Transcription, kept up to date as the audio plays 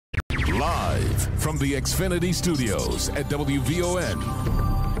Live from the Xfinity Studios at WVON.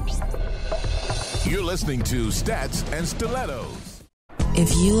 You're listening to Stats and Stilettos.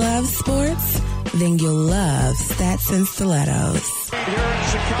 If you love sports, then you'll love Stats and Stilettos. Here in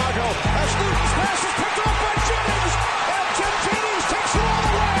Chicago, as Newton's pass is picked off by Jennings, and Tim Jennings takes it all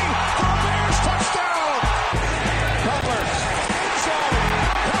the way for a Bears touchdown. Cutler, end zone,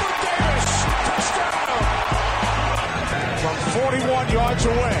 Howard Davis, touchdown. From 41 yards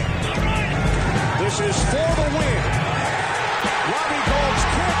away, this is for the win. Robbie Gould's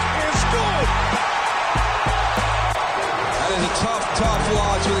kick is good. That is a tough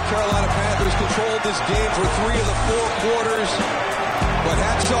loss for the Carolina Panthers. Controlled this game for 3 of the 4 quarters. But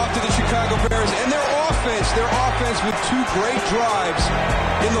hats off to the Chicago Bears and their offense with 2 great drives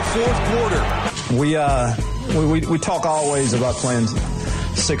in the 4th quarter. We talk always about playing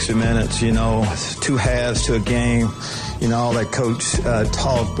 60 minutes, 2 halves to a game, all that coach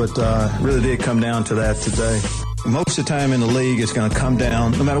talk, but really did come down to that today. Most of the time in the league, it's going to come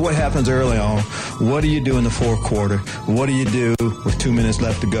down, no matter what happens early on, what do you do in the 4th quarter? What do you do with 2 minutes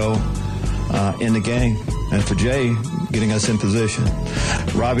left to go in the game? And for Jay, getting us in position.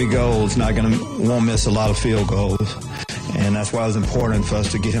 Robbie Gould's won't miss a lot of field goals. And that's why it was important for us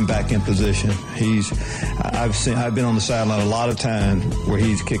to get him back in position. I've been on the sideline a lot of times where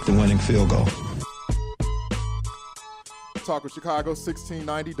he's kicked the winning field goal. Talk with Chicago,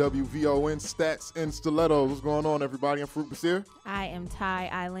 1690 WVON, Stats and Stilettos. What's going on, everybody? I'm Fruit Basir. I am Ty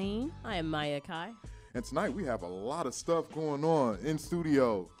Eileen. I am Maya Kai. And tonight we have a lot of stuff going on in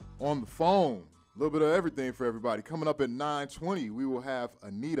studio, on the phone, a little bit of everything for everybody. Coming up at 9:20, we will have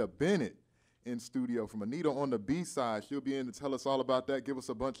Anita Bennett in studio from Anita on the B-side. She'll be in to tell us all about that, give us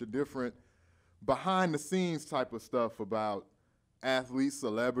a bunch of different behind-the-scenes type of stuff about athletes,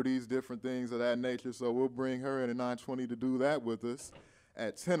 celebrities, different things of that nature. So we'll bring her in at 9:20 to do that with us.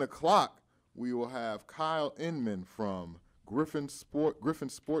 At 10 o'clock, we will have Kyle Inman from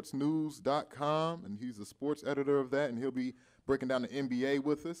griffinsportsnews.com, and he's the sports editor of that, and he'll be breaking down the NBA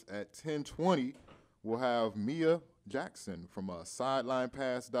with us. At 10:20, we'll have Mia Jackson from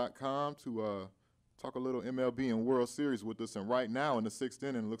SidelinePass.com to talk a little MLB and World Series with us. And right now in the 6th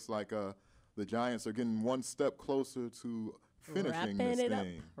inning, it looks like the Giants are getting one step closer to finishing this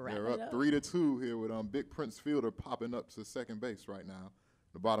thing. They're up 3-2 here with Big Prince Fielder popping up to second base right now,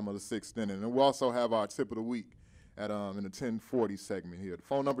 the bottom of the 6th inning. And we'll also have our tip of the week at in the 1040 segment here. The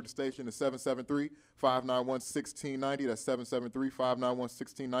phone number to the station is 773-591-1690. That's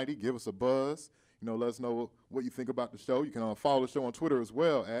 773-591-1690. Give us a buzz. Let us know what you think about the show. You can follow the show on Twitter as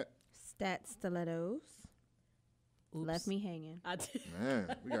well at Stats Stilettos. Left me hanging.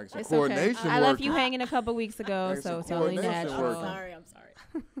 Man, we got some coordination okay. I left you hanging a couple weeks ago, so it's only natural. I'm sorry.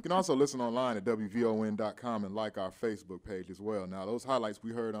 You can also listen online at WVON.com and like our Facebook page as well. Now, those highlights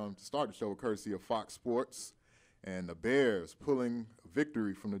we heard to start the show were courtesy of Fox Sports, and the Bears pulling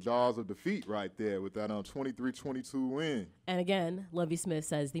victory from the jaws of defeat right there with that 23-22 win. And again, Lovie Smith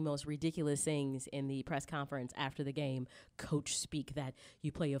says the most ridiculous things in the press conference after the game. Coach speak that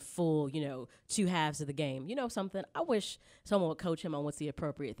you play a full, 2 halves of the game. You know something? I wish someone would coach him on what's the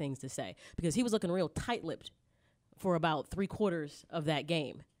appropriate things to say, because he was looking real tight-lipped for about 3/4 of that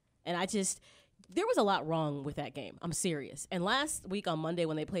game. And there was a lot wrong with that game. I'm serious. And last week on Monday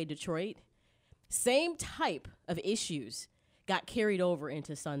when they played Detroit, same type of issues got carried over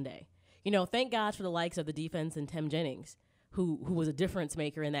into Sunday. Thank God for the likes of the defense and Tim Jennings, who was a difference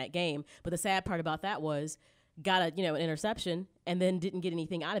maker in that game. But the sad part about that was got an interception and then didn't get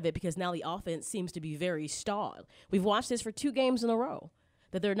anything out of it because now the offense seems to be very stalled. We've watched this for 2 games in a row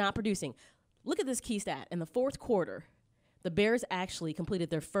that they're not producing. Look at this key stat. In the 4th quarter, the Bears actually completed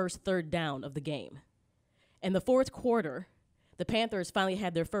their first 3rd down of the game. In the 4th quarter, the Panthers finally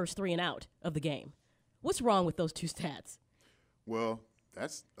had their first 3 and out of the game. What's wrong with those 2 stats? Well,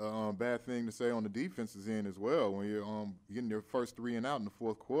 that's a bad thing to say on the defense's end as well when you're getting your first 3 and out in the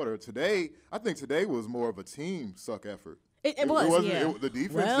 4th quarter. I think today was more of a team suck effort. It was, yeah. The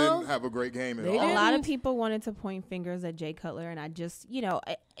defense didn't have a great game at all. A lot of people wanted to point fingers at Jay Cutler, and I just,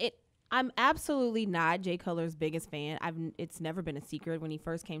 I'm absolutely not Jay Cutler's biggest fan. It's never been a secret. When he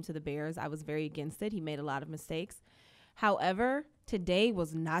first came to the Bears, I was very against it. He made a lot of mistakes. However, today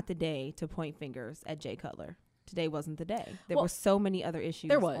was not the day to point fingers at Jay Cutler. Today wasn't the day. There were so many other issues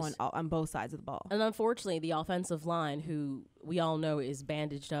on both sides of the ball. And unfortunately, the offensive line, who we all know is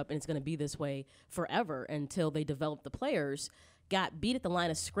bandaged up and it's going to be this way forever until they develop the players, got beat at the line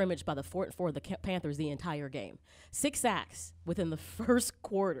of scrimmage by the front four of the Panthers the entire game. 6 sacks within the first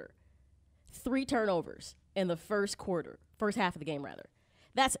quarter. 3 turnovers in the first half of the game, rather.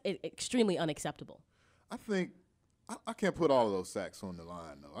 That's extremely unacceptable. I think I can't put all of those sacks on the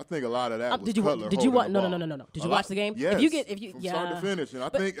line though. I think a lot of that was did you Cutler did you watch? holding No. the ball. Did you watch the game? Yes. From start to finish, and I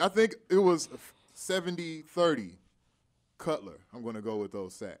think it was 70-30 Cutler. I'm going to go with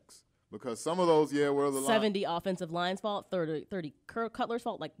those sacks because some of those were the 70 offensive line's fault, 30 Cutler's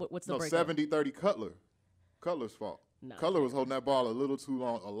fault. Like what's the breakdown? 70-30 Cutler's fault. No. Cutler was holding that ball a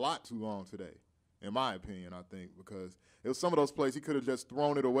lot too long today, in my opinion. I think because it was some of those plays he could have just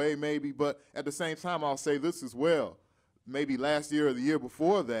thrown it away maybe, but at the same time I'll say this as well. Maybe last year or the year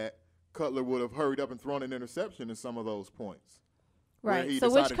before that, Cutler would have hurried up and thrown an interception in some of those points. Right.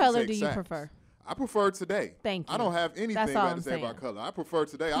 So which color do you prefer? I prefer today. Thank you. I don't have anything bad to say about Cutler. I prefer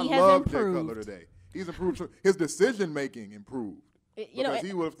today. I has love Jay improved. Cutler today. He's improved. His decision-making improved. You know,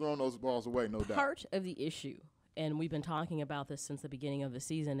 he would have thrown those balls away, no doubt. Part of the issue, and we've been talking about this since the beginning of the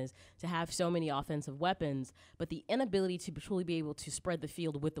season, is to have so many offensive weapons, but the inability to truly be able to spread the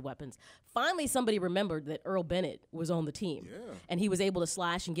field with the weapons. Finally, somebody remembered that Earl Bennett was on the team, and he was able to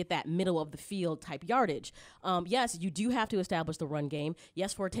slash and get that middle of the field type yardage. Yes, you do have to establish the run game.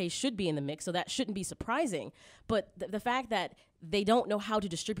 Yes, Forte should be in the mix, so that shouldn't be surprising. But the fact that they don't know how to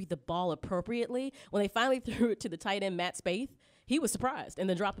distribute the ball appropriately, when they finally threw it to the tight end, Matt Spaeth, he was surprised and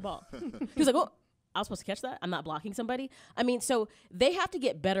then dropped the ball. He was like, oh, I was supposed to catch that? I'm not blocking somebody? I mean, so they have to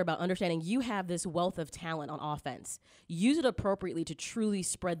get better about understanding you have this wealth of talent on offense. Use it appropriately to truly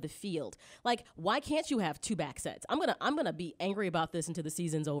spread the field. Like, why can't you have two back sets? I'm gonna be angry about this until the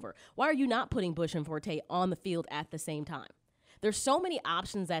season's over. Why are you not putting Bush and Forte on the field at the same time? There's so many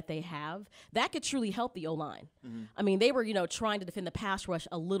options that they have that could truly help the O-line. Mm-hmm. I mean, they were, trying to defend the pass rush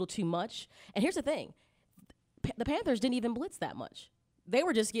a little too much. And here's the thing. The Panthers didn't even blitz that much. They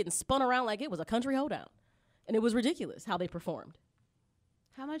were just getting spun around like it was a country hoedown. And it was ridiculous how they performed.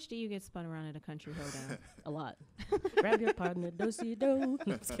 How much do you get spun around at a country hoedown? A lot. Grab your partner, do-si-do. No,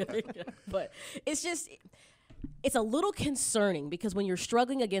 I'm just kidding. But it's a little concerning because when you're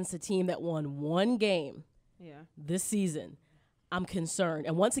struggling against a team that won one game this season, I'm concerned.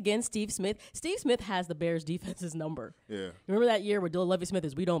 And once again, Steve Smith has the Bears defense's number. Yeah. Remember that year where Dylan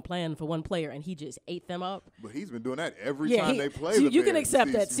Lovie-Smith we don't plan for one player, and he just ate them up? But he's been doing that every time they play the Bears. You can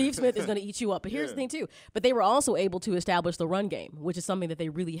accept that. Steve Smith is going to eat you up. But here's the thing, too. But they were also able to establish the run game, which is something that they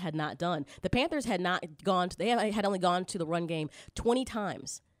really had not done. The Panthers had only gone to the run game 20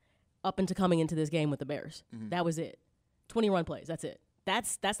 times up into coming into this game with the Bears. Mm-hmm. That was it. 20 run plays. That's it.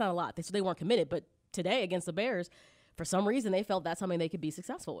 That's not a lot. So they weren't committed. But today against the Bears, for some reason, they felt that's something they could be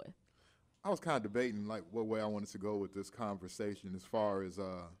successful with. I was kind of debating, what way I wanted to go with this conversation as far as,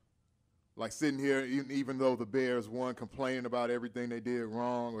 sitting here, even though the Bears won, complaining about everything they did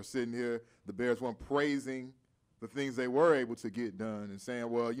wrong, or sitting here, the Bears weren't praising the things they were able to get done and saying,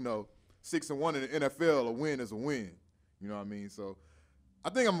 6-1 in the NFL, a win is a win. You know what I mean? So I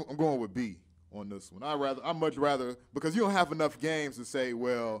think I'm going with B on this one. I much rather, because you don't have enough games to say,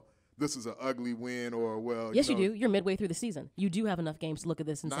 this is an ugly win, or yes, you do. You're midway through the season. You do have enough games to look at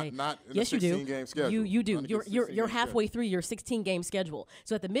this and say, not in yes, the 16-game schedule. You do. You're halfway through your 16-game schedule.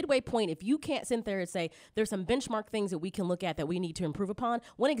 So at the midway point, if you can't sit there and say there's some benchmark things that we can look at that we need to improve upon,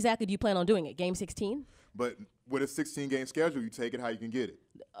 when exactly do you plan on doing it? Game 16? But with a 16-game schedule, you take it how you can get it.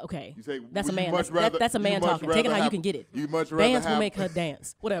 Okay, you say, that's a man. That's a man talking. Take it how you can get it. You much rather dance will make her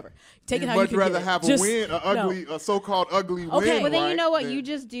dance. Whatever. Take it how you can get it. Much rather have a win, a so-called ugly win. Okay, well then you know what you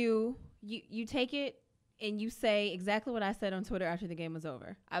just do. You take it and you say exactly what I said on Twitter after the game was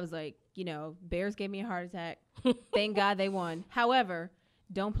over. I was like, Bears gave me a heart attack. Thank God they won. However,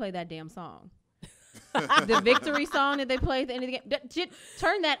 don't play that damn song. The victory song that they played at the end of the game,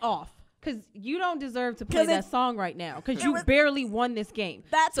 turn that off. Because you don't deserve to play that song right now. Because you barely won this game.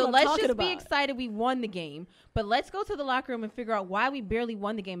 So let's just be excited we won the game. But let's go to the locker room and figure out why we barely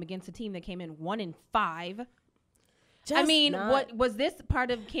won the game against a team that came in 1-5. What was this part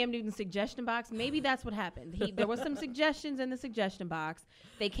of Cam Newton's suggestion box? Maybe that's what happened. There were some suggestions in the suggestion box.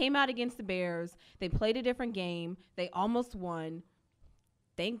 They came out against the Bears. They played a different game. They almost won.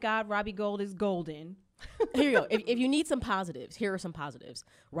 Thank God Robbie Gould is golden. Here you go. If you need some positives, here are some positives.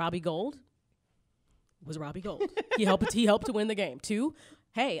 Robbie Gould was Robbie Gould. He helped to win the game. 2,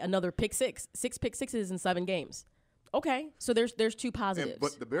 another pick six. 6 pick sixes in 7 games. Okay, so there's 2 positives.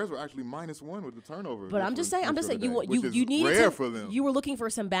 But the Bears were actually -1 with the turnover. But I'm just saying you need rare for them. You were looking for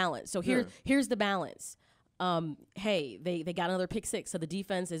some balance. So here's the balance. They got another pick 6, so the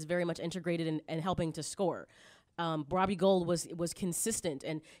defense is very much integrated and helping to score. Robbie Gould was consistent,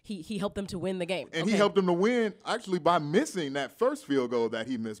 and he helped them to win the game. And he helped them to win actually by missing that first field goal that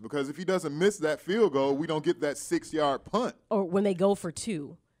he missed, because if he doesn't miss that field goal, we don't get that 6-yard punt. Or when they go for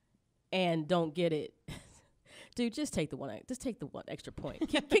 2 and don't get it. dude, just take the one extra point.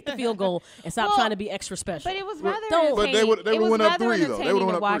 Kick the field goal and stop trying to be extra special. But it was rather But they would went up 3 though. They would to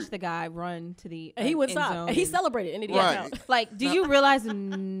went watch up 3. the guy run to the and he would end stop. zone And he celebrated and he Right. out. Like, do you realize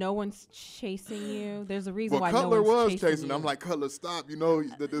no one's chasing you? There's a reason why Cutler no one's was chasing you. I'm like, Cutler, stop. You know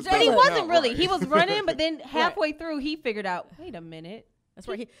that this. But he doesn't wasn't count, really. right? He was running, but then halfway through, he figured out, wait a minute. That's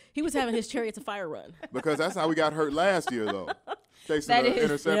right. He was having his Chariots of Fire run. Because that's how we got hurt last year, though. Chasing That the is-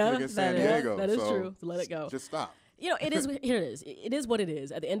 interception against San Diego. That is So true. So let it go. Just stop. Here it is. It is what it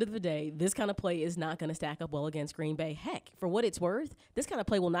is. At the end of the day, this kind of play is not going to stack up well against Green Bay. Heck, for what it's worth, this kind of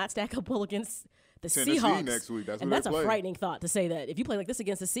play will not stack up well against the Tennessee Seahawks next week. That's and where that's they a play. frightening thought to say that if you play like this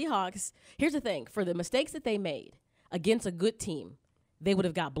against the Seahawks. Here's the thing: for the mistakes that they made against a good team, they would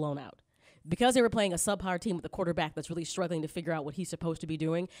have got blown out. Because they were playing a subpar team with a quarterback that's really struggling to figure out what he's supposed to be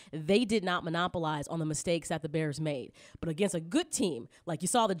doing, they did not monopolize on the mistakes that the Bears made. But against a good team, like you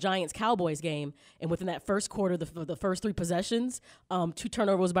saw the Giants-Cowboys game, and within that first quarter, the first 3 possessions, 2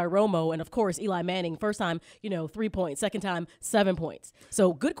 turnovers by Romo, and of course Eli Manning, first time, 3 points, second time, 7 points.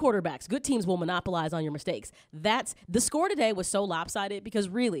 So good quarterbacks, good teams will monopolize on your mistakes. The score today was so lopsided because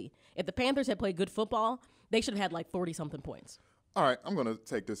really, if the Panthers had played good football, they should have had like 40-something points. All right, I'm going to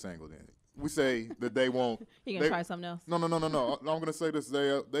take this angle then. We say that they won't. You gonna try something else? No. I'm going to say this.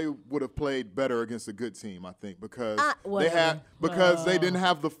 They would have played better against a good team, I think, because they didn't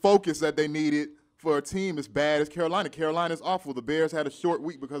have the focus that they needed for a team as bad as Carolina. Carolina's awful. The Bears had a short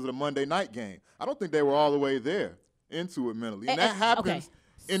week because of the Monday night game. I don't think they were all the way there into it mentally, and that happens. Okay.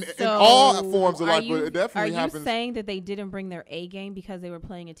 In all forms of life, but it definitely happens. Are you saying that they didn't bring their A game because they were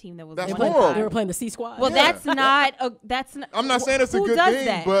playing a team that was That's 1-5? horrible. They were playing the C squad. Well, that's not. I'm not saying it's a who good does game,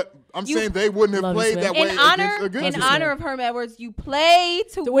 that? but I'm saying they wouldn't have Lovie played Smith. that way against a good In team. honor of Herm Edwards, you play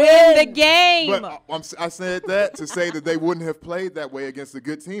to To win the win. game. But I said that to say that they wouldn't have played that way against a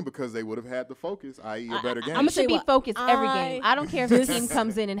good team because they would have had the focus, i.e. a better game. I'm You should be focused every game. I don't care if the team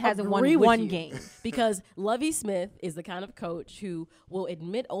comes in and hasn't won agree with one you. game. Because Lovie Smith is the kind of coach who will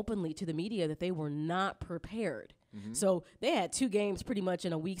admit openly to the media that they were not prepared. So they had 2 games pretty much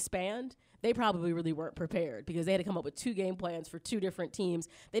in a week span. They probably really weren't prepared because they had to come up with 2 game plans for 2 different teams.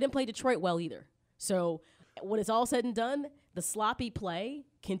 They didn't play Detroit well either. So when it's all said and done, the sloppy play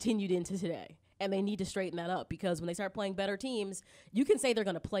continued into today. And they need to straighten that up because when they start playing better teams, you can say they're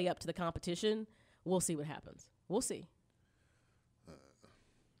going to play up to the competition. We'll see what happens. We'll see.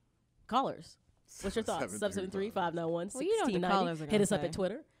 Callers, what's your thoughts? 773-591-1690. Well, you know what the callers are Hit gonna us up say. at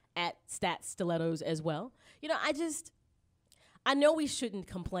Twitter at Stilettos as well. I know we shouldn't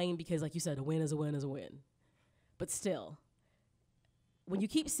complain because, like you said, a win is a win is a win. But still, when you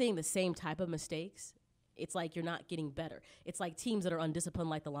keep seeing the same type of mistakes, it's like you're not getting better. It's like teams that are undisciplined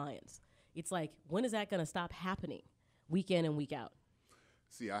like the Lions. It's like, when is that going to stop happening week in and week out?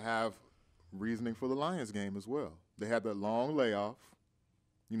 See, I have reasoning for the Lions game as well. They had that long layoff.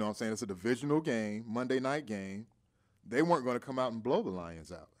 You know what I'm saying? It's a divisional game, Monday night game. They weren't going to come out and blow the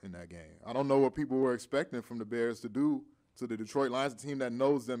Lions out in that game. I don't know what people were expecting from the Bears to do to the Detroit Lions, a team that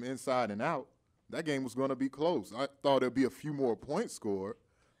knows them inside and out. That game was going to be close. I thought there'd be a few more points scored,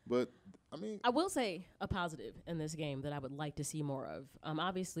 but I will say a positive in this game that I would like to see more of.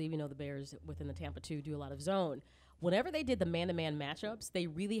 Obviously, the Bears within the Tampa 2 do a lot of zone. Whenever they did the man-to-man matchups, they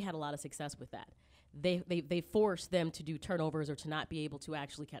really had a lot of success with that. They forced them to do turnovers or to not be able to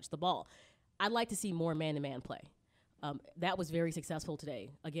actually catch the ball. I'd like to see more man-to-man play. That was very successful today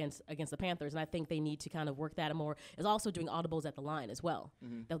against the Panthers, and I think they need to kind of work that more. Is also doing audibles at the line as well.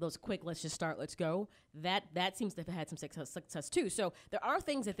 Those quick, let's just start, let's go. That seems to have had some success too. So there are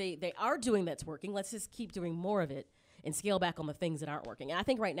things that they are doing that's working. Let's just keep doing more of it and scale back on the things that aren't working. And I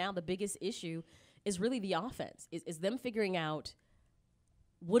think right now the biggest issue is really the offense. Is them figuring out,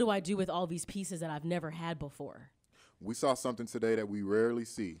 what do I do with all these pieces that I've never had before? we saw something today that we rarely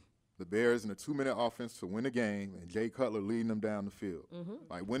see. The Bears in a 2-minute offense to win a game, and Jay Cutler leading them down the field.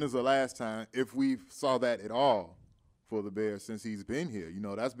 Like, when is the last time, if we saw that at all, for the Bears since he's been here? You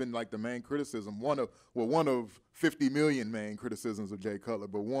know, that's been like the main criticism. One of 50 million main criticisms of Jay Cutler,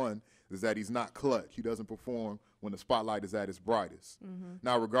 but one is that he's not clutch. He doesn't perform when the spotlight is at its brightest.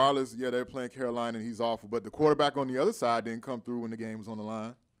 Now, regardless, yeah, they're playing Carolina and he's awful, but the quarterback on the other side didn't come through when the game was on the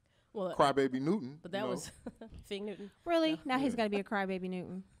line. Well, Crybaby Newton. but that was Fig Newton. Really? Now he's got to be a crybaby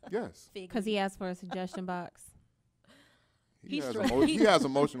Newton Yes. because he asked for a suggestion box. He has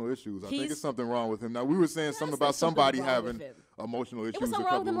emotional issues. I think it's something wrong with him. Now, we were saying something about somebody having emotional issues. It was something a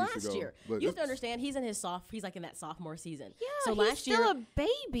wrong couple with him of weeks last ago. year. But You have to understand, he's like in that sophomore season. Yeah, so he's last still year, a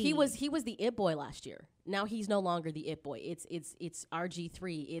baby. He was the it boy last year. Now he's no longer the it boy. It's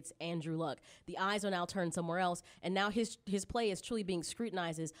RG3. It's Andrew Luck. The eyes are now turned somewhere else, and now his play is truly being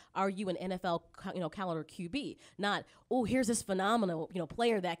scrutinized as, are you an NFL caliber QB? Not, oh, here's this phenomenal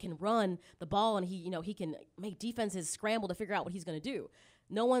player that can run the ball and he can make defenses scramble to figure out what he's going to do.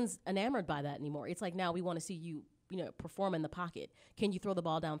 No one's enamored by that anymore. It's like, now we want to see you perform in the pocket. Can you throw the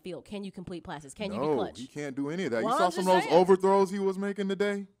ball downfield? Can you complete passes? Can you be clutch? He can't do any of that. Well, you saw I'm some just of those saying. overthrows he was making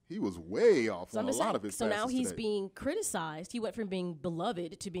today? He was way off on a lot of his So passes now he's today. being criticized. He went from being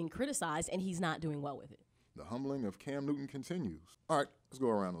beloved to being criticized, and he's not doing well with it. The humbling of Cam Newton continues. All right, let's go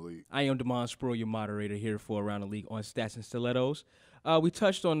around the league. I am Damon Spruiel, your moderator here for Around the League on Stats and Stilettos. We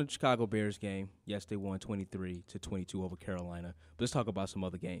touched on the Chicago Bears game. Yes, they won 23-22 over Carolina. But let's talk about some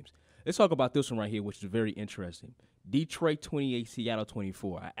other games. Let's talk about this one right here, which is very interesting. Detroit 28, Seattle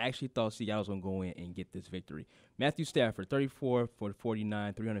 24. I actually thought Seattle was going to go in and get this victory. Matthew Stafford, 34 for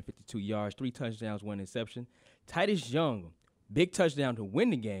 49, 352 yards, 3 touchdowns, 1 interception. Titus Young, big touchdown to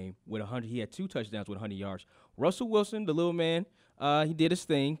win the game with 100. He had 2 touchdowns with 100 yards. Russell Wilson, the little man, he did his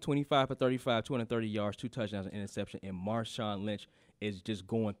thing, 25 for 35, 230 yards, 2 touchdowns, and interception. And Marshawn Lynch is just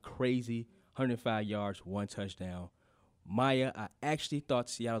going crazy, 105 yards, 1 touchdown. Maya, I actually thought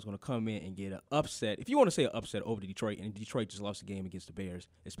Seattle was going to come in and get an upset, if you want to say an upset, over Detroit, and Detroit just lost the game against the Bears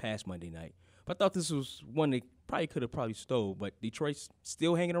this past Monday night. But I thought this was one they could have stole, but Detroit's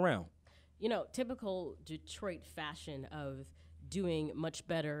still hanging around. Typical Detroit fashion of doing much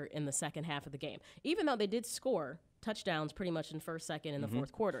better in the second half of the game, even though they did score touchdowns pretty much in first, second, and the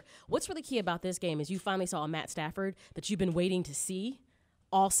fourth quarter. What's really key about this game is you finally saw a Matt Stafford that you've been waiting to see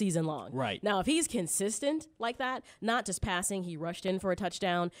all season long. Right. Now, if he's consistent like that, not just passing, he rushed in for a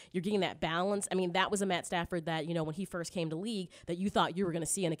touchdown, you're getting that balance. I mean, that was a Matt Stafford that, when he first came to league, that you thought you were going to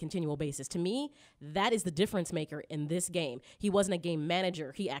see on a continual basis. To me, that is the difference maker in this game. He wasn't a game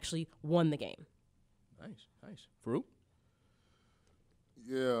manager. He actually won the game. Nice. Farouk?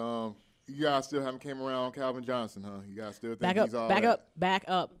 Yeah, you guys still haven't came around on Calvin Johnson, huh? You guys still think he's all back that?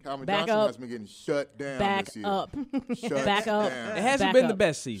 up. Calvin back Johnson up, has been getting shut down back this year. up. Shut Back up. down. It hasn't Back been up. the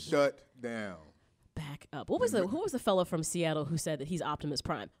best season. Shut down. Back up. Who was the fellow from Seattle who said that he's Optimus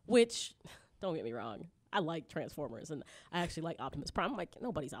Prime? Which, don't get me wrong, I like Transformers, and I actually like Optimus Prime. I'm like,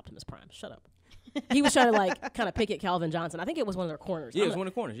 nobody's Optimus Prime. Shut up. He was trying to kind of pick at Calvin Johnson. I think it was one of their corners. Yeah, it was one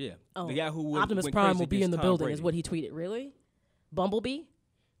of the corners, yeah. Oh, The guy who Optimus went Prime crazy will be in against the Tom building Brady. is what he tweeted. Really? Bumblebee?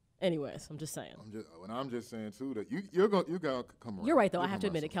 Anyways, I'm just saying. I'm just saying too that you're gonna come around. You're right, though. You're I have to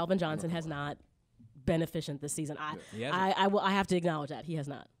gonna admit it. wrestle. Calvin Johnson has not been efficient this season. He hasn't. I have to acknowledge that. He has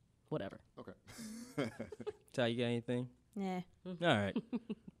not. Whatever. Okay. Ty, you got anything? Nah. All right.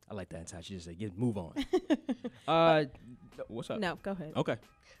 I like that, Ty. She just said, move on. What's up? No, go ahead. Okay.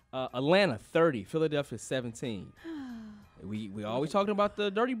 Atlanta 30, Philadelphia 17. We always talking about the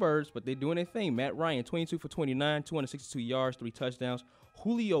Dirty Birds, but they're doing their thing. Matt Ryan, 22 for 29, 262 yards, 3 touchdowns.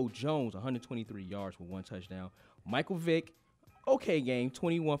 Julio Jones, 123 yards with 1 touchdown. Michael Vick, okay game,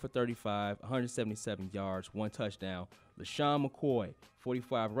 21 for 35, 177 yards, 1 touchdown. LaShawn McCoy,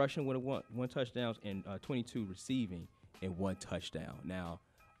 45 rushing with 1 touchdown and 22 receiving and 1 touchdown. Now,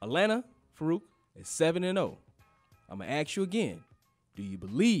 Atlanta, Farouk, is 7-0. I'm going to ask you again, do you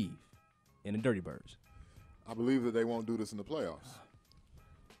believe in the Dirty Birds? I believe that they won't do this in the playoffs.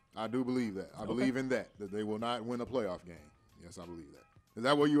 I do believe that. I believe in that they will not win a playoff game. Yes, I believe that. Is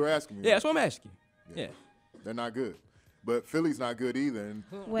that what you were asking me? Yeah, that's what I'm asking. Yeah. They're not good. But Philly's not good either. And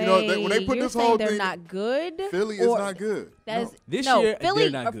Wait, when they put you're this saying whole they're thing, not good? Philly is not good. That is, This no, year, Philly,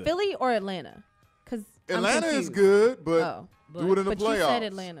 they're not good. Philly or Atlanta? Because Atlanta is good, but Oh. do it in the But playoffs. you said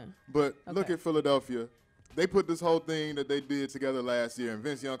Atlanta. But look Okay. at Philadelphia. They put this whole thing that they did together last year, and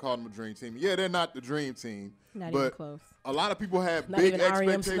Vince Young called them a dream team. Yeah, they're not the dream team, Not but even close. a lot of people have Not big even REM.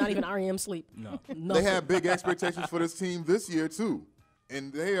 expectations. Not even REM sleep. No. They have big expectations for this team this year too,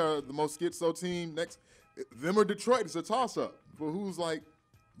 and they are the most schizo team next. Them or Detroit is a toss-up for who's like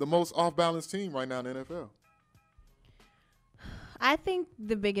the most off-balance team right now in the NFL. I think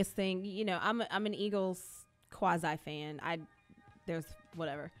the biggest thing, I'm an Eagles quasi fan. There's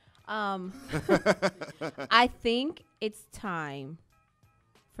whatever. I think it's time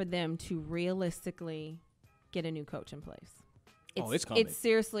for them to realistically get a new coach in place. It's coming. It's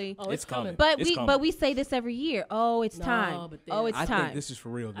seriously. Oh, It's coming. But It's we coming. but we say this every year. Oh, it's No, time. but Oh, it's I time. think this is for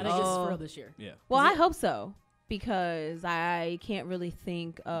real. I This think year. this is Oh. for real this year. Yeah. Well, I hope so because I can't really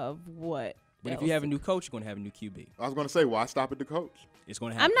think of what. But if else you have a to- new coach, you're going to have a new QB. I was going to say, why stop at the coach? It's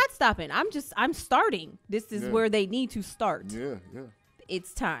going to happen. I'm not stopping. I'm starting. This is Yeah. where they need to start. Yeah.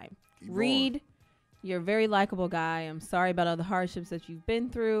 It's time. Keep Reed, You're a very likable guy. I'm sorry about all the hardships that you've been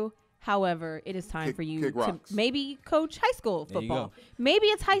through. However, it is time for you to maybe coach high school football. Maybe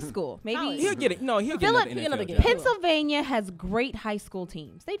it's high school. Maybe he'll get it. No, he'll get another job. Pennsylvania has great high school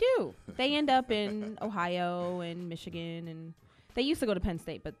teams. They do. They end up in Ohio and Michigan, and they used to go to Penn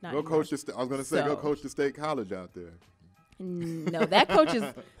State, but not. Go coach I was going to say, go coach the state college out there. No, that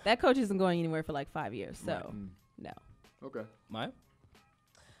coach isn't going anywhere for like 5 years. So no. Okay. Maya?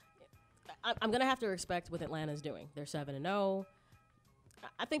 I'm going to have to respect what Atlanta's doing. They're 7-0.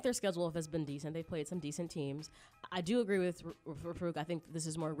 I think their schedule has been decent. They've played some decent teams. I do agree with Farouk. I think this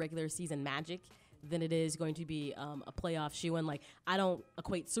is more regular season magic than it is going to be a playoff shoe-in. Like, I don't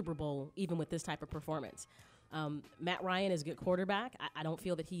equate Super Bowl even with this type of performance. Matt Ryan is a good quarterback. I don't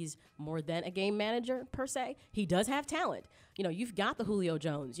feel that he's more than a game manager per se. He does have talent. You know, you've got the Julio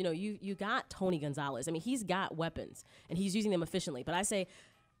Jones. You know, you got Tony Gonzalez. I mean, he's got weapons, and he's using them efficiently. But I say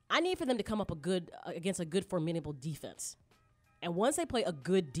I need for them to come up against a good, formidable defense. And once they play a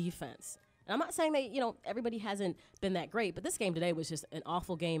good defense, and I'm not saying that, everybody hasn't been that great, but this game today was just an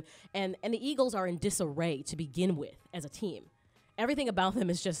awful game. And the Eagles are in disarray to begin with as a team. Everything about them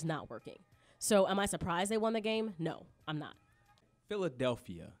is just not working. So am I surprised they won the game? No, I'm not.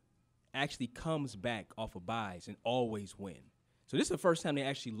 Philadelphia actually comes back off of byes and always win. So this is the first time they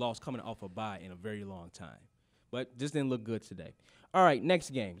actually lost coming off a bye in a very long time. But this didn't look good today. All right,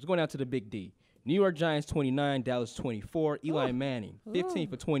 next game. Let's go down to the Big D. New York Giants 29, Dallas 24. Eli Manning 15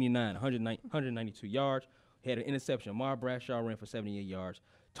 for 29, 192 yards. Had an interception. Mar Bradshaw ran for 78 yards.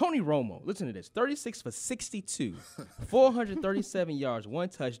 Tony Romo, listen to this, 36 for 62, 437 yards, 1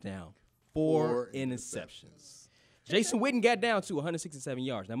 touchdown, 4 interceptions. Jason Witten got down to 167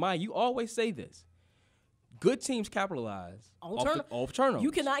 yards. Now, Maya, you always say this. Good teams capitalize off turnovers.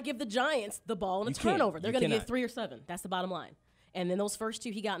 You cannot give the Giants the ball in a turnover. They're going to get 3 or 7. That's the bottom line. And then those first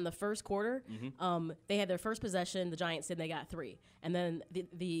 2 he got in the first quarter, they had their first possession. The Giants said they got 3. And then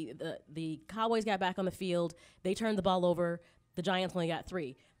the Cowboys got back on the field. They turned the ball over. The Giants only got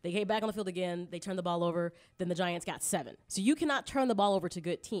 3. They came back on the field again. They turned the ball over. Then the Giants got 7. So you cannot turn the ball over to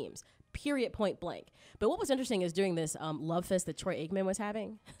good teams, period, point blank. But what was interesting is during this love fest that Troy Aikman was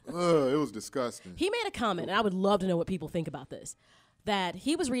having. It was disgusting. He made a comment, and I would love to know what people think about this, that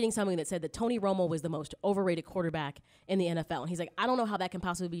he was reading something that said that Tony Romo was the most overrated quarterback in the NFL. And he's like, I don't know how that can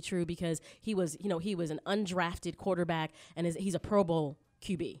possibly be true because he was an undrafted quarterback and he's a Pro Bowl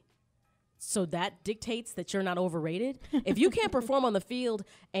QB. So that dictates that you're not overrated. If you can't perform on the field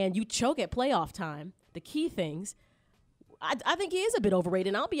and you choke at playoff time, the key things, I think he is a bit overrated.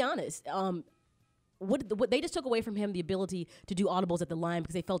 And I'll be honest. What they just took away from him the ability to do audibles at the line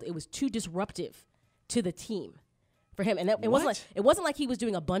because they felt it was too disruptive to the team. For him, and it wasn't like he was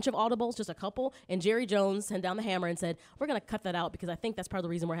doing a bunch of audibles, just a couple. And Jerry Jones sent down the hammer and said, "We're going to cut that out because I think that's part of the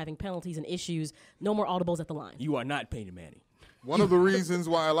reason we're having penalties and issues. No more audibles at the line." You are not Peyton Manning. One of the reasons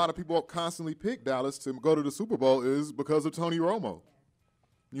why a lot of people constantly pick Dallas to go to the Super Bowl is because of Tony Romo.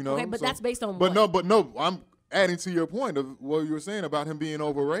 Okay, but that's based on what? But no. I'm adding to your point of what you were saying about him being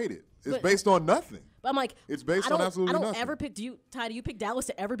overrated. It's based on nothing. But I'm like, it's based on absolutely nothing. I don't ever pick. Ty, do you pick Dallas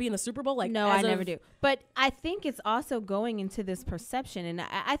to ever be in the Super Bowl? Like, no, I never do. But I think it's also going into this perception, and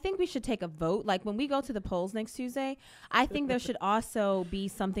I think we should take a vote. Like when we go to the polls next Tuesday, I think there should also be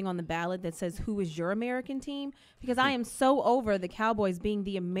something on the ballot that says who is your American team, because I am so over the Cowboys being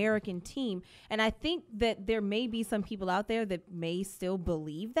the American team, and I think that there may be some people out there that may still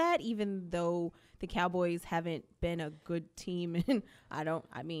believe that, even though the Cowboys haven't been a good team, and I've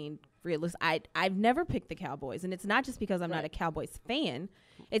never picked the Cowboys, and it's not just because I'm not a Cowboys fan.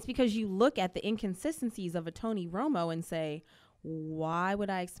 It's because you look at the inconsistencies of a Tony Romo and say, why would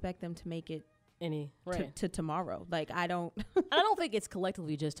I expect them to make it to tomorrow? Like, I don't. I don't think it's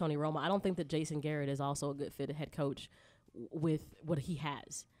collectively just Tony Romo. I don't think that Jason Garrett is also a good fit head coach with what he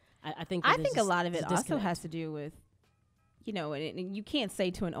has. I think a lot of it also has to do with, and you can't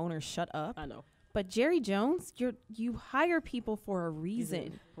say to an owner, shut up. I know. But Jerry Jones, you hire people for a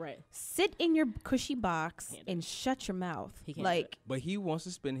reason. Right. Sit in your cushy box and shut your mouth. But he wants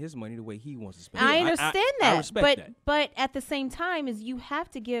to spend his money the way he wants to spend it. I understand that. I respect that. But at the same time, is you have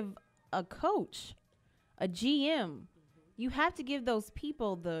to give a coach, a GM, you have to give those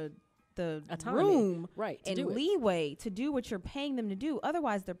people the room and leeway to do what you're paying them to do.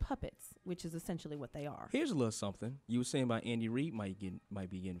 Otherwise, they're puppets, which is essentially what they are. Here's a little something. You were saying about Andy Reid might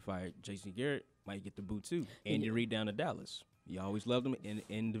be getting fired. Jason Garrett might get the boot too. Andy Reid down to Dallas. You always loved him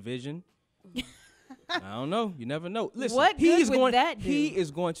in division. I don't know. You never know. Listen, what good would that do? He is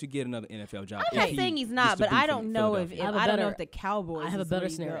going to get another NFL job. I'm not saying he's not, but I don't know if the Cowboys. I have a better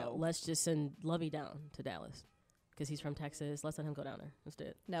scenario. Let's just send Lovey down to Dallas. because he's from Texas. Let's let him go down there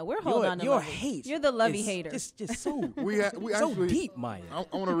instead. No, we're holding on to your Lovey. hate. You're the Lovey is hater. Just so We so actually deep, Maya. I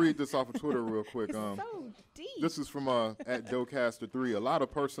want to read this off of Twitter real quick. So deep. This is from at JoeCaster3. A lot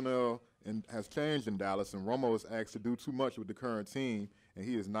of personnel has changed in Dallas, and Romo is asked to do too much with the current team, and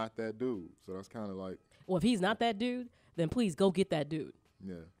he is not that dude. So that's kind of like, Well, if he's not that dude, then please go get that dude.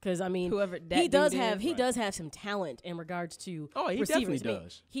 yeah. Because I mean, Whoever that he does dude have is. he does have some talent in regards to Oh, he receivers. definitely I mean,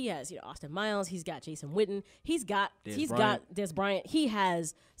 does. he has Austin Miles. He's got Jason Witten. He's got Bryant. Des Bryant. He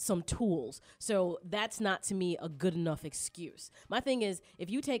has some tools. So that's not to me a good enough excuse. My thing is, if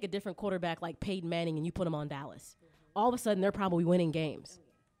you take a different quarterback like Peyton Manning and you put him on Dallas, all of a sudden they're probably winning games.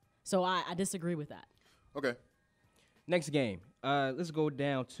 So I disagree with that. Okay. Next game. Let's go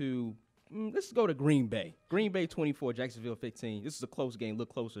down to let's go to Green Bay. Green Bay 24, Jacksonville 15. This is a close game, a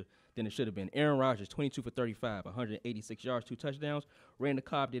little closer than it should have been. Aaron Rodgers 22 for 35, 186 yards, 2 touchdowns. Randall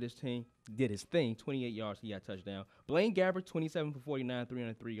Cobb did his thing, 28 yards, he got a touchdown. Blaine Gabbert 27 for 49,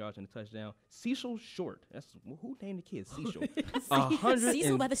 303 yards and a touchdown. Cecil Short, that's who named the kid Cecil?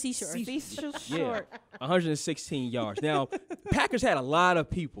 Cecil by the seashore. Cecil Yeah, Short. 116 yards. Now, Packers had a lot of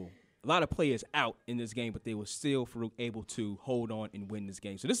players out in this game, but they were still able to hold on and win this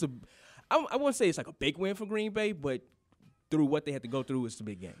game. So this is I won't say it's like a big win for Green Bay, but through what they had to go through, it's a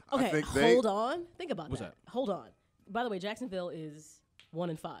big game. Okay, hold on. Think about What's that. that? Hold on. By the way, Jacksonville is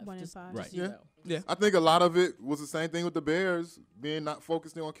 1-5. 1-5. Right. So you Yeah. know. Yeah. I think a lot of it was the same thing with the Bears being not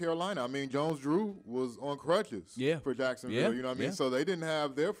focusing on Carolina. I mean, Jones-Drew was on crutches for Jacksonville. Yeah. You know what I mean? Yeah. So they didn't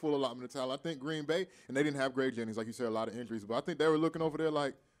have their full allotment of talent. I think Green Bay, and they didn't have Greg Jennings, like you said, a lot of injuries. But I think they were looking over there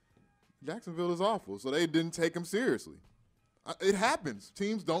like, Jacksonville is awful. So they didn't take him seriously. It happens.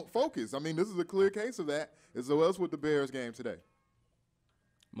 Teams don't focus. I mean, this is a clear case of that, as well as with the Bears game today.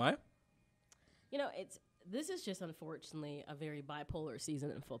 Maya? You know, this is just unfortunately a very bipolar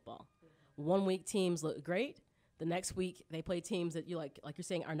season in football. 1 week teams look great. The next week they play teams that you like you're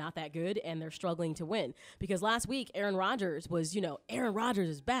saying are not that good and they're struggling to win. Because last week Aaron Rodgers was, Aaron Rodgers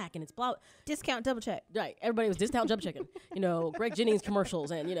is back and it's Discount double check. right. Everybody was discount jump checking. Greg Jennings commercials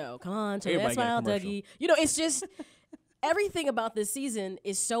and come on, check Everybody that got a smile, commercial. Dougie. It's just everything about this season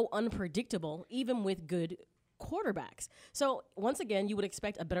is so unpredictable, even with good quarterbacks. So once again, you would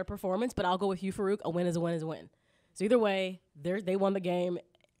expect a better performance, but I'll go with you, Farouk. A win is a win is a win. So either way, they won the game,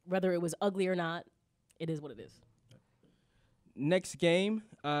 whether it was ugly or not. It is what it is. Next game,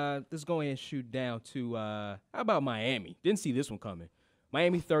 let's go ahead and shoot down to, how about Miami? Didn't see this one coming.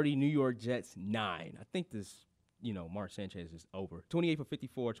 Miami 30, New York Jets 9. I think this, Mark Sanchez is over. 28 for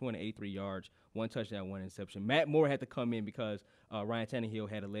 54, 283 yards, 1 touchdown, 1 interception. Matt Moore had to come in because Ryan Tannehill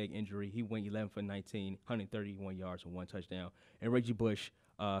had a leg injury. He went 11 for 19, 131 yards and 1 touchdown. And Reggie Bush,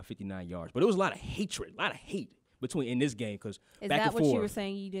 59 yards. But it was a lot of hate in this game because Is back that and what forth. you were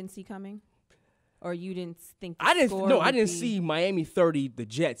saying you didn't see coming? Or you didn't think the I didn't. score No, would I didn't be- see Miami 30, the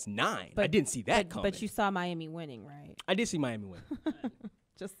Jets 9. I didn't see that coming. But you saw Miami winning, right? I did see Miami win.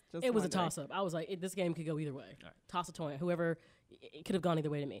 Just It was a wondering. toss-up. I was like, this game could go either way. Toss a coin. Whoever, it could have gone either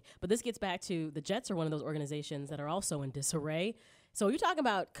way to me. But this gets back to the Jets are one of those organizations that are also in disarray. So you're talking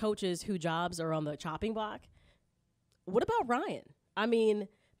about coaches whose jobs are on the chopping block. What about Ryan? I mean,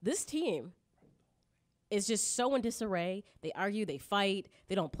 this team is just so in disarray. They argue, they fight,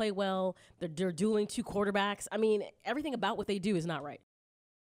 they don't play well. They're dueling 2 quarterbacks. I mean, everything about what they do is not right.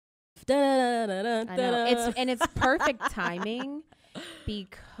 I know. It's perfect timing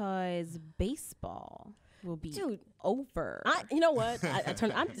because baseball will be over. You know what? I've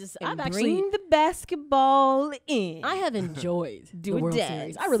And actually bring the basketball in. I have enjoyed Do the a World dance.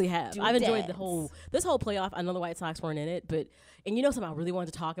 Series. I really have. Do a I've enjoyed dance. this whole playoff. I know the White Sox weren't in it, but something I really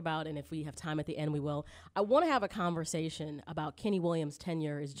wanted to talk about, and if we have time at the end, we will. I want to have a conversation about Kenny Williams'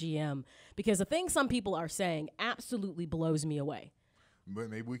 tenure as GM because the thing some people are saying absolutely blows me away. But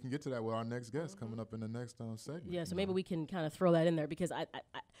maybe we can get to that with our next guest coming up in the next segment. Yeah, so maybe we can kind of throw that in there because I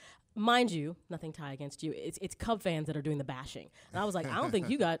mind you, nothing Ty against you. It's Cub fans that are doing the bashing, and I was like, I don't think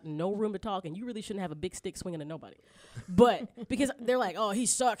you got no room to talk, and you really shouldn't have a big stick swinging at nobody. But because they're like, oh, he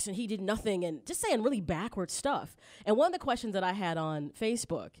sucks and he did nothing, and just saying really backward stuff. And one of the questions that I had on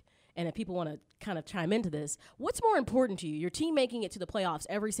Facebook, and if people want to kind of chime into this, what's more important to you? Your team making it to the playoffs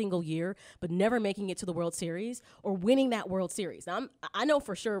every single year, but never making it to the World Series, or winning that World Series? Now, I know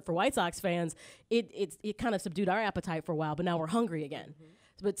for sure for White Sox fans, it kind of subdued our appetite for a while, but now we're hungry again.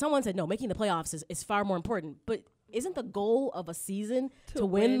 But someone said, no, making the playoffs is far more important. But isn't the goal of a season to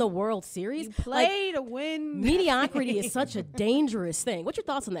win the World Series? You play to win. Mediocrity is such a dangerous thing. What's your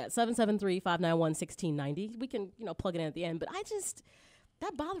thoughts on that? 773-591-1690. We can, plug it in at the end. But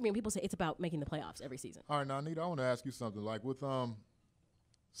that bothered me when people say it's about making the playoffs every season. All right, now, Anita, I want to ask you something. Like with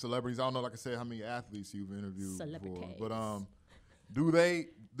celebrities. I don't know, like I said, how many athletes you've interviewed Celebrities. before, but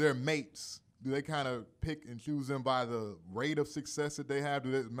their mates, do they kind of pick and choose them by the rate of success that they have?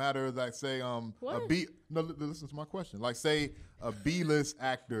 Do it matter, like, say, listen to my question. Like, say, a B-list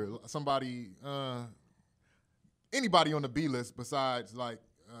actor, somebody, anybody on the B-list besides, like.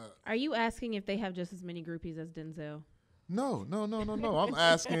 Are you asking if they have just as many groupies as Denzel? No. I'm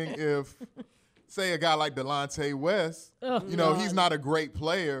asking if, say, a guy like Delonte West, he's not a great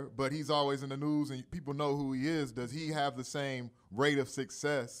player, but he's always in the news and people know who he is. Does he have the same rate of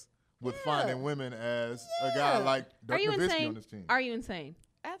success with finding women as a guy like Dirk Nowitzki on this team? Are you insane?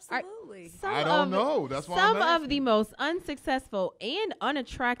 Absolutely. I don't know. That's why I'm some asking. of the most unsuccessful and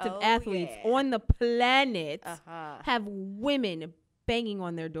unattractive athletes on the planet have women banging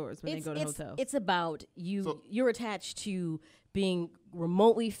on their doors when they go to hotels. It's about you. So, you're attached to being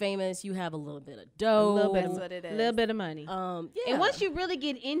remotely famous. You have a little bit of dough. A little bit of money. And once you really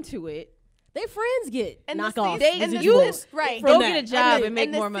get into it, their friends get knocked off. Go get a job and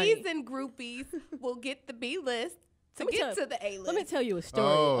make more money. And the seasoned groupies will get the B list to get to the A list. Let me tell you a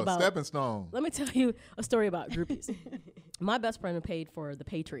story about stepping stone. Let me tell you a story about groupies. My best friend paid for the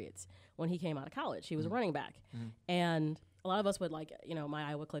Patriots when he came out of college. He was a running back, and a lot of us would, like, my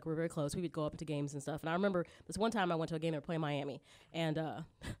Iowa clique, we're very close. We would go up to games and stuff. And I remember this one time I went to a game, they were playing Miami. And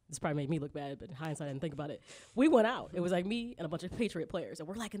this probably made me look bad, but in hindsight, I didn't think about it. We went out. It was like me and a bunch of Patriot players. And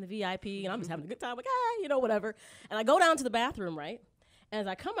we're like in the VIP, and I'm just having a good time, like, whatever. And I go down to the bathroom, right? And as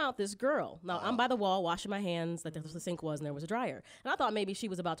I come out, this girl, now I'm by the wall washing my hands, like the sink was, and there was a dryer. And I thought maybe she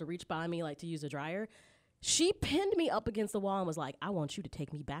was about to reach by me, like, to use a dryer. She pinned me up against the wall and was like, I want you to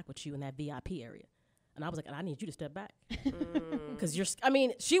take me back with you in that VIP area. And I was like, I need you to step back. Because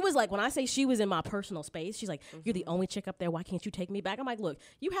she was like, when I say she was in my personal space, she's like, you're the only chick up there. Why can't you take me back? I'm like, look,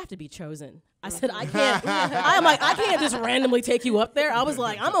 you have to be chosen. I said, I can't. I'm like, I can't just randomly take you up there. I was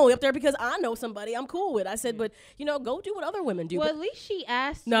like, I'm only up there because I know somebody I'm cool with. I said, but, go do what other women do. Well, at least she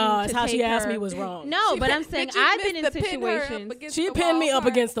asked you No, to it's how take she asked her. me was wrong. No, but I'm saying I've been in situations. She pinned me up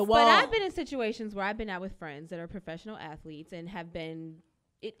against the wall. But I've been in situations where I've been out with friends that are professional athletes and have been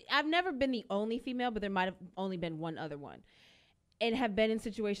I've never been the only female, but there might have only been one other one. And have been in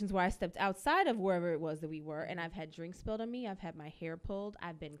situations where I stepped outside of wherever it was that we were, and I've had drinks spilled on me. I've had my hair pulled.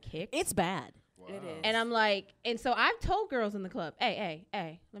 I've been kicked. It's bad. Wow. It is. And I'm like, and so I've told girls in the club, hey,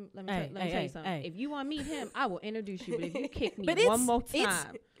 let me tell you something. If you want to meet him, I will introduce you. But if you kick me one more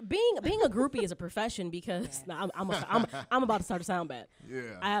time. Being a groupie is a profession because I'm about to start to sound bad. Yeah.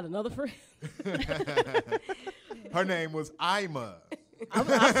 I had another friend. Her name was Ima. I'm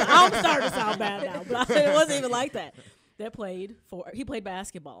starting to sound bad now, but it wasn't even like that. He played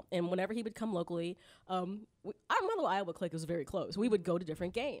basketball, and whenever he would come locally, my little Iowa clique was very close. We would go to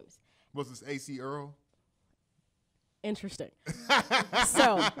different games. Was this AC Earl? Interesting.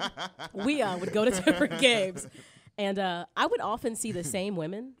 So we would go to different games, and I would often see the same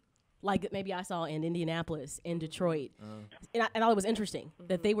women, like maybe I saw in Indianapolis, in Detroit, and I thought it was interesting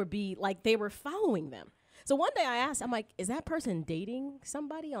that they were following them. So one day I asked, I'm like, is that person dating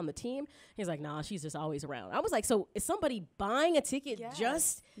somebody on the team? He's like, nah, she's just always around. I was like, so is somebody buying a ticket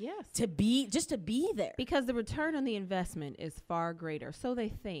just to be there? Because the return on the investment is far greater, so they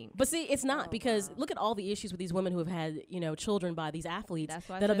think. But see, it's not because look at all the issues with these women who have had, children by these athletes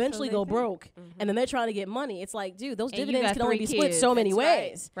that eventually go broke, and then they're trying to get money. It's like, dude, those dividends can only be split so many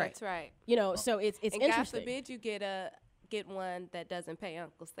ways. Right. That's right. So it's and interesting. God forbid you get one that doesn't pay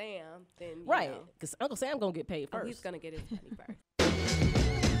Uncle Sam, then because Uncle Sam gonna get paid first. He's gonna get his money first.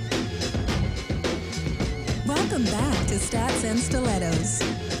 Welcome back to Stats and Stilettos.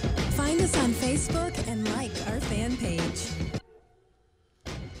 Find us on Facebook and like our fan page.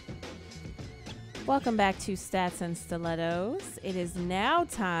 Welcome back to Stats and Stilettos. It is now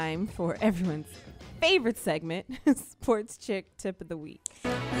time for everyone's favorite segment, Sports Chick Tip of the Week.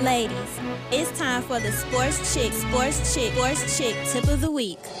 Ladies, it's time for the Sports Chick Tip of the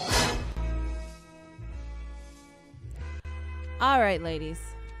Week. All right, ladies.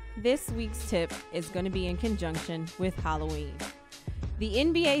 This week's tip is going to be in conjunction with Halloween. The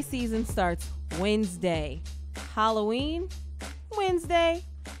NBA season starts Wednesday. Halloween, Wednesday.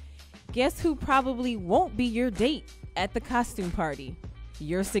 Guess who probably won't be your date at the costume party?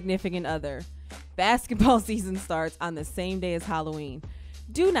 Your significant other. Basketball season starts on the same day as Halloween.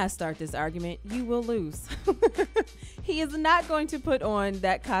 Do not start this argument. You will lose. He is not going to put on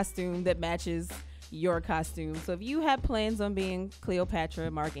that costume that matches your costume. So if you have plans on being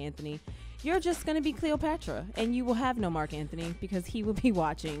Cleopatra, Mark Anthony, you're just going to be Cleopatra, and you will have no Mark Anthony because he will be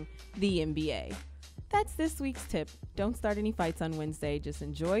watching the NBA. That's this week's tip. Don't start any fights on Wednesday. Just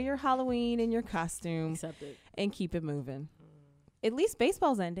enjoy your Halloween and your costume. Accept it. And keep it moving. at least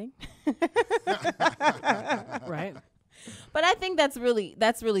baseball's ending. Right. But I think that's really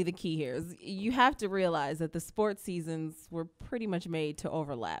the key here. Is you have to realize that the sports seasons were pretty much made to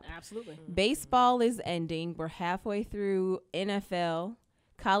overlap. Absolutely. Baseball is ending. We're halfway through NFL.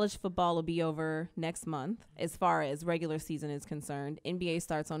 College football will be over next month as far as regular season is concerned. NBA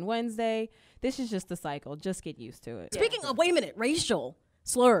starts on Wednesday. This is just the cycle. Just get used to it. Speaking of, wait a minute, racial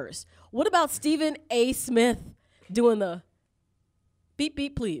slurs. What about Stephen A. Smith doing the beep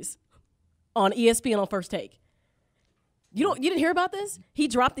beep please on ESPN on First Take? You didn't hear about this? He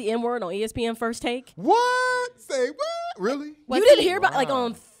dropped the N-word on ESPN First Take. What? Say what? Really? You didn't hear about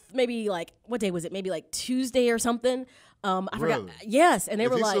on maybe what day was it? Maybe Tuesday or something. I forgot. Yes, and they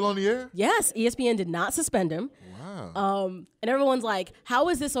were he like, still on the air? Yes, ESPN did not suspend him. Wow. And everyone's like, how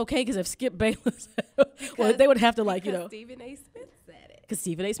is this okay? Because if Skip Bayless, well, they would have to Stephen A. Smith said it. Because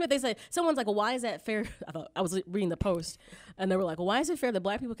Stephen A. Smith, they said, someone's like, well, why is that fair? I was reading the post, and they were like, well, why is it fair that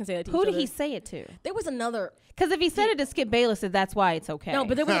black people can say that to each Who other? did he say it to? There was another. Because if he said it to Skip Bayless, that's why it's okay. No,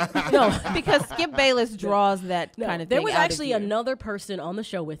 but there was no. Because Skip Bayless draws that No, kind of thing. there was out of actually you. another person on the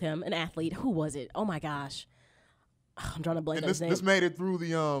show with him, an athlete. Who was it? Oh my gosh, I'm trying to blank And on his name. this made it through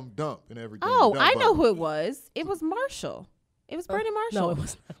the dump and everything. Oh, Dump I know button. who it was. It was Marshall. It was Brandon Marshall. No, it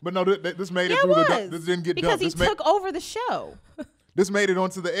was. But no, this made it Yeah, through it the was. dump. This didn't get because dumped. he took over the show. This made it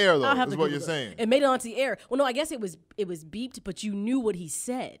onto the air, though, I'll have is to what Google you're that. saying. It made it onto the air. Well, no, I guess it was beeped, but you knew what he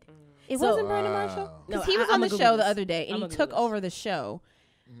said. It So- wasn't Brandon Marshall? Because he was on I'ma the Google show the this. other day, and I'ma he Google took this. over the show.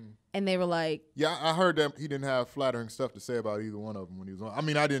 And they were like, Yeah, I heard that he didn't have flattering stuff to say about either one of them when he was on. I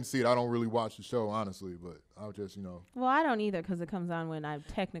mean, I didn't see it. I don't really watch the show, honestly, but I was just, well, I don't either because it comes on when I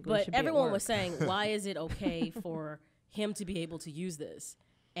technically But should be at everyone work. was saying, why is it okay for him to be able to use this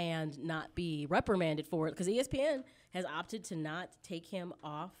and not be reprimanded for it? Because ESPN has opted to not take him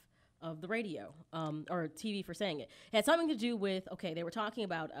off of the radio or TV for saying it. It had something to do with, they were talking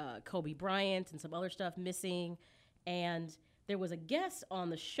about Kobe Bryant and some other stuff missing, and there was a guest on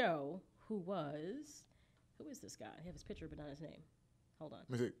the show who is this guy? I have his picture but not his name. Hold on.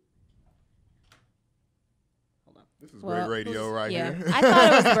 let me see. Hold on. This is great radio right yeah. here. I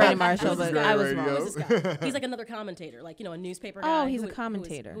thought it was Brandon Marshall, This is but I was great wrong. radio. Who's this guy? He's like another commentator, a newspaper guy. Oh, he's a Who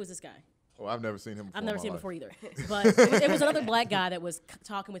commentator. Who is this guy? Oh, I've never seen him before. I've never in my seen him life. before either. But it was another black guy that was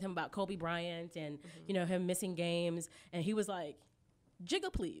talking with him about Kobe Bryant and, him missing games. And he was like,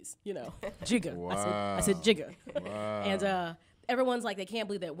 Jigga, please. Jigga. Wow. I said Jigga. Wow. And everyone's like, they can't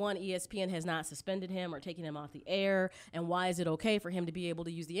believe that, one, ESPN has not suspended him or taken him off the air. And why is it okay for him to be able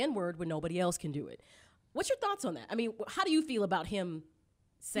to use the N-word when nobody else can do it? What's your thoughts on that? I mean, how do you feel about him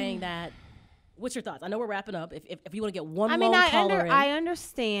saying that? What's your thoughts? I know we're wrapping up. If you want to get one long caller in. I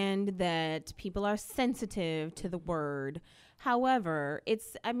understand that people are sensitive to the word. However,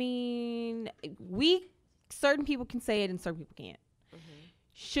 certain people can say it and certain people can't.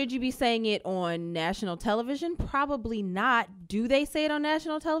 Should you be saying it on national television? Probably not. Do they say it on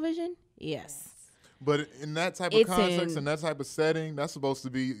national television? Yes. But in that type of context and that type of setting, that's supposed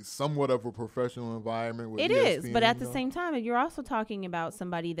to be somewhat of a professional environment. With It ESPN, is, but at the same time, you're also talking about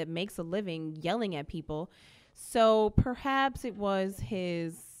somebody that makes a living yelling at people. So perhaps it was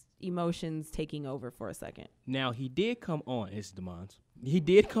his emotions taking over for a second. Now, he did come on, his demands. He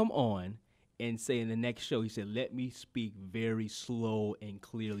did come on and say in the next show, he said, let me speak very slow and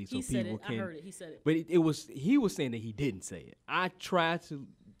clearly so He said people it. can. I heard it. He said it. But he was saying that he didn't say it. I tried to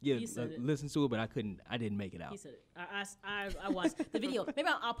listen to it, but I didn't make it out. He said it. I watched the video. Maybe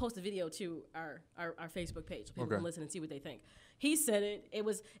I'll post the video to our Facebook page so people can listen and see what they think. He said it. It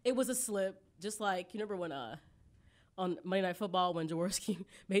was a slip, just like, you remember when on Monday Night Football when Jaworski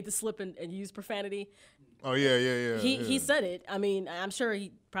made the slip and used profanity. Oh, yeah. He said it. I mean, I'm sure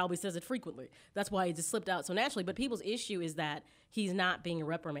he probably says it frequently. That's why he just slipped out so naturally. But people's issue is that he's not being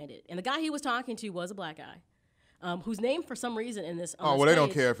reprimanded. And the guy he was talking to was a black guy. Whose name, for some reason, in this. They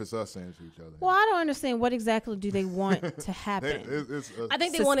don't care if it's us saying it to each other. Well, I don't understand what exactly do they want to happen. I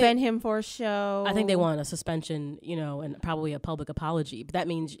think they suspend him for a show. I think they want a suspension, and probably a public apology. But that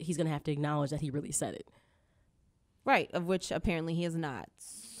means he's going to have to acknowledge that he really said it. Right, of which apparently he is not.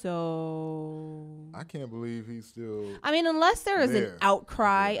 So I can't believe he's still. I mean, unless there is there. an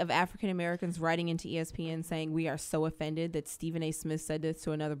outcry of African Americans writing into ESPN saying we are so offended that Stephen A. Smith said this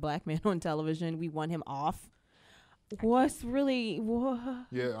to another black man on television, we want him off. What's really what?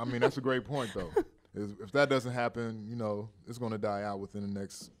 Yeah, I mean, that's a great point, though. If that doesn't happen, it's going to die out within the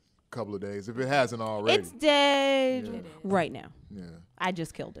next couple of days. If it hasn't already. It's dead right now. Yeah. I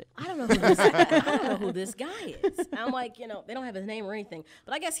just killed it. I don't know who this guy is. I'm like, they don't have his name or anything.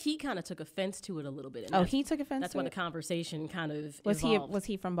 But I guess he kind of took offense to it a little bit. Oh, he took offense That's to why it? the conversation kind of Was evolved.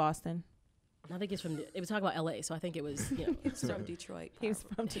 he from Boston? I think it's from. It was talking about L.A., so I think it was. It's from Detroit. He's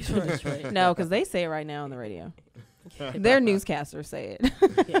from Detroit. Detroit. No, because they say it right now on the radio. Their newscasters say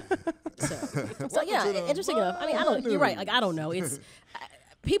it. So yeah, interesting enough. I mean, I don't. You're right. Like I don't know. It's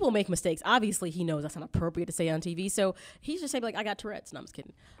people make mistakes. Obviously, he knows that's not appropriate to say on TV. So he's just saying like, I got Tourette's. No, I'm just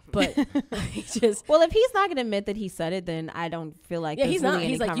kidding. But he just. Well, if he's not going to admit that he said it, then I don't feel like he's really not.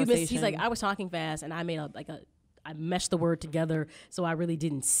 He's like he's like conversation. I was talking fast and I made I meshed the word together, so I really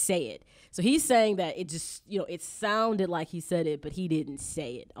didn't say it. So he's saying that it just, it sounded like he said it, but he didn't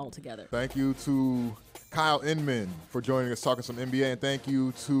say it altogether. Thank you to Kyle Inman for joining us talking some NBA, and thank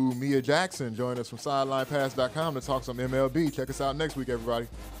you to Mia Jackson joining us from SidelinePass.com to talk some MLB. Check us out next week, everybody.